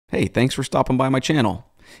Hey, thanks for stopping by my channel.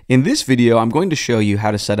 In this video, I'm going to show you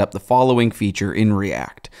how to set up the following feature in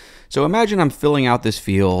React. So imagine I'm filling out this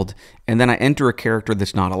field and then I enter a character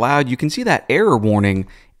that's not allowed. You can see that error warning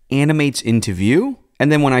animates into view.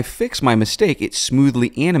 And then when I fix my mistake, it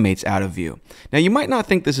smoothly animates out of view. Now you might not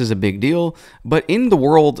think this is a big deal, but in the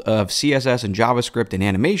world of CSS and JavaScript and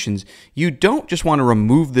animations, you don't just want to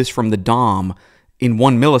remove this from the DOM in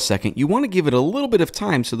 1 millisecond. You want to give it a little bit of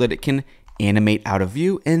time so that it can animate out of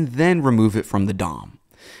view and then remove it from the DOM.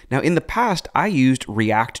 Now in the past, I used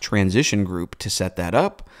React Transition Group to set that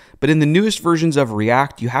up, but in the newest versions of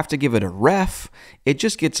React, you have to give it a ref. It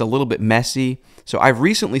just gets a little bit messy. So I've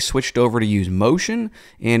recently switched over to use Motion,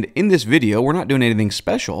 and in this video, we're not doing anything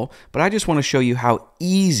special, but I just want to show you how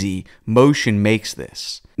easy Motion makes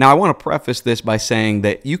this. Now I want to preface this by saying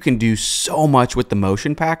that you can do so much with the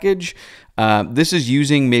Motion package. This is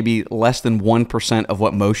using maybe less than 1% of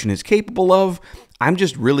what Motion is capable of. I'm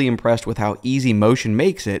just really impressed with how easy Motion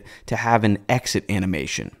makes it to have an exit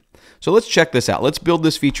animation. So let's check this out. Let's build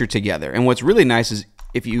this feature together. And what's really nice is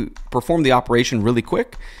if you perform the operation really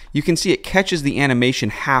quick, you can see it catches the animation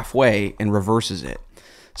halfway and reverses it.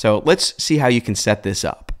 So let's see how you can set this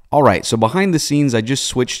up. All right, so behind the scenes, I just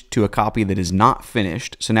switched to a copy that is not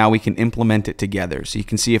finished. So now we can implement it together. So you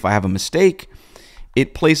can see if I have a mistake,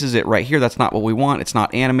 it places it right here. That's not what we want. It's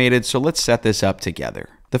not animated. So let's set this up together.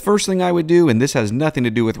 The first thing I would do, and this has nothing to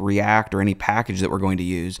do with React or any package that we're going to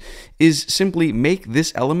use, is simply make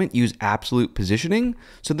this element use absolute positioning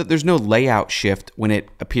so that there's no layout shift when it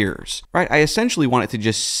appears. Right? I essentially want it to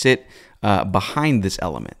just sit behind this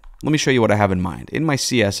element. Let me show you what I have in mind. In my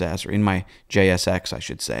CSS, or in my JSX, I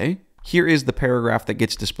should say, here is the paragraph that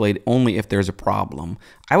gets displayed only if there's a problem.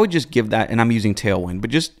 I would just give that, and I'm using Tailwind,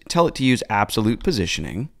 but just tell it to use absolute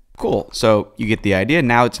positioning. Cool, so you get the idea.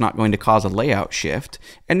 Now it's not going to cause a layout shift.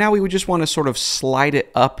 And now we would just want to sort of slide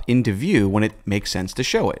it up into view when it makes sense to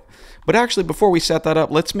show it. But actually, before we set that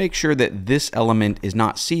up, let's make sure that this element is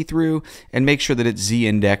not see-through and make sure that its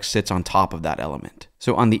z-index sits on top of that element.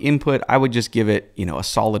 So on the input, I would just give it, a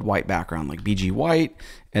solid white background like BG white,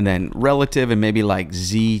 and then relative and maybe like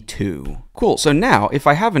Z2. Cool, so now if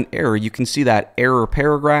I have an error, you can see that error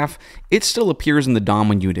paragraph. It still appears in the DOM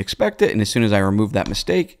when you would expect it, and as soon as I remove that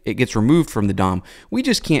mistake, it gets removed from the DOM. We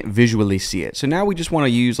just can't visually see it. So now we just want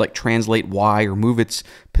to use like translate Y or move its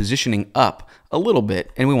positioning up a little bit,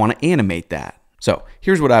 and we want to animate that. So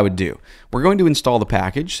here's what I would do. We're going to install the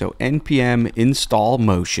package, so npm install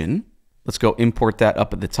motion. Let's go import that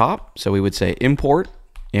up at the top. So we would say import,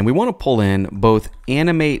 and we want to pull in both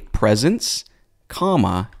animate presence,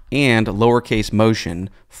 comma, and lowercase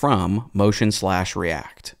motion from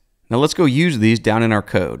motion/react. Now let's go use these down in our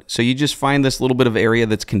code. So you just find this little bit of area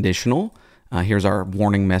that's conditional. Here's our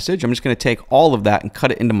warning message. I'm just going to take all of that and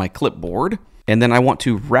cut it into my clipboard. And then I want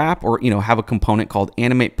to wrap or have a component called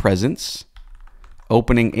animate presence,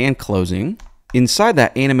 opening and closing. Inside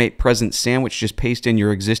that animate presence sandwich, just paste in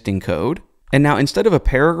your existing code. And now instead of a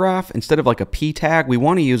paragraph, instead of like a p tag, we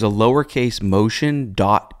want to use a lowercase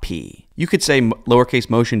motion.p. You could say lowercase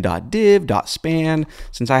motion.div.span.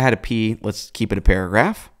 Since I had a p, let's keep it a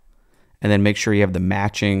paragraph. And then make sure you have the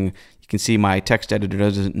matching. You can see my text editor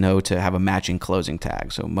doesn't know to have a matching closing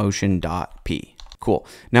tag. So motion.p. Cool.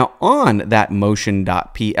 Now on that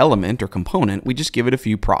motion.p element or component, we just give it a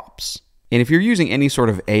few props. And if you're using any sort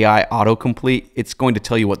of AI autocomplete, it's going to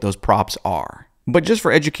tell you what those props are. But just for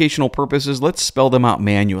educational purposes, let's spell them out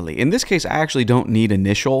manually. In this case, I actually don't need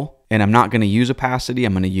initial, and I'm not going to use opacity.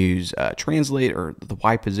 I'm going to use translate or the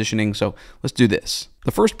Y positioning. So let's do this.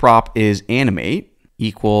 The first prop is animate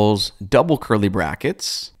equals double curly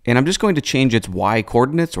brackets. And I'm just going to change its Y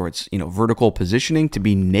coordinates or its vertical positioning to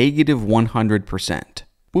be -100%.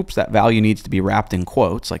 Oops, that value needs to be wrapped in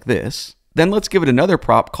quotes like this. Then let's give it another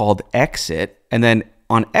prop called exit. And then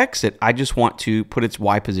on exit, I just want to put its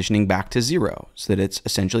Y positioning back to 0 so that it's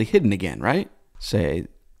essentially hidden again, right? Say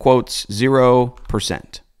quotes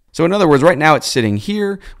 0%. So in other words, right now it's sitting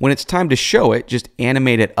here. When it's time to show it, just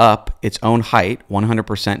animate it up its own height,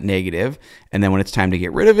 100% negative. And then when it's time to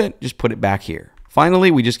get rid of it, just put it back here.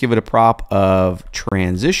 Finally, we just give it a prop of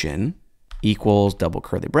transition equals double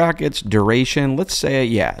curly brackets, duration, let's say,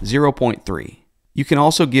 0.3. You can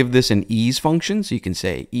also give this an ease function. So you can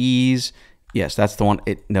say ease. Yes, that's the one.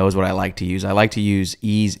 It knows what I like to use. I like to use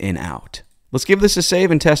ease in out. Let's give this a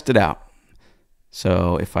save and test it out.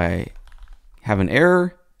 So if I have an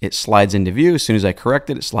error, it slides into view. As soon as I correct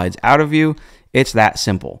it, it slides out of view. It's that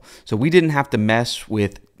simple. So we didn't have to mess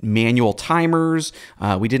with manual timers.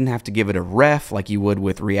 We didn't have to give it a ref like you would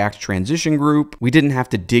with React Transition Group. We didn't have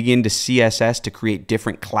to dig into CSS to create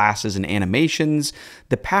different classes and animations.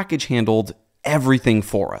 The package handled everything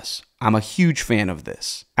for us. I'm a huge fan of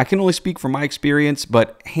this. I can only speak from my experience,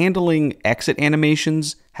 but handling exit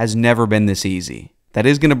animations has never been this easy. That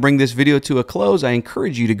is going to bring this video to a close. I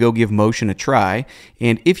encourage you to go give Motion a try.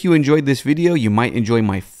 And if you enjoyed this video, you might enjoy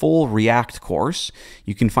my full React course.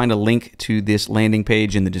 You can find a link to this landing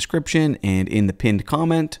page in the description and in the pinned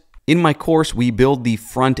comment. In my course, we build the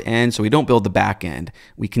front end, so we don't build the back end.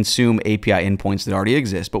 We consume API endpoints that already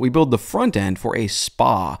exist, but we build the front end for a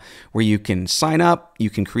spa where you can sign up, you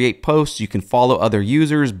can create posts, you can follow other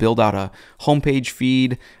users, build out a homepage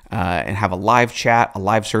feed, and have a live chat, a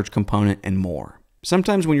live search component, and more.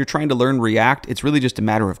 Sometimes when you're trying to learn React, it's really just a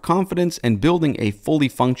matter of confidence, and building a fully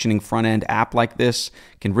functioning front-end app like this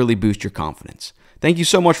can really boost your confidence. Thank you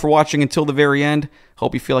so much for watching until the very end.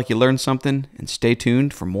 Hope you feel like you learned something, and stay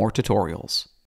tuned for more tutorials.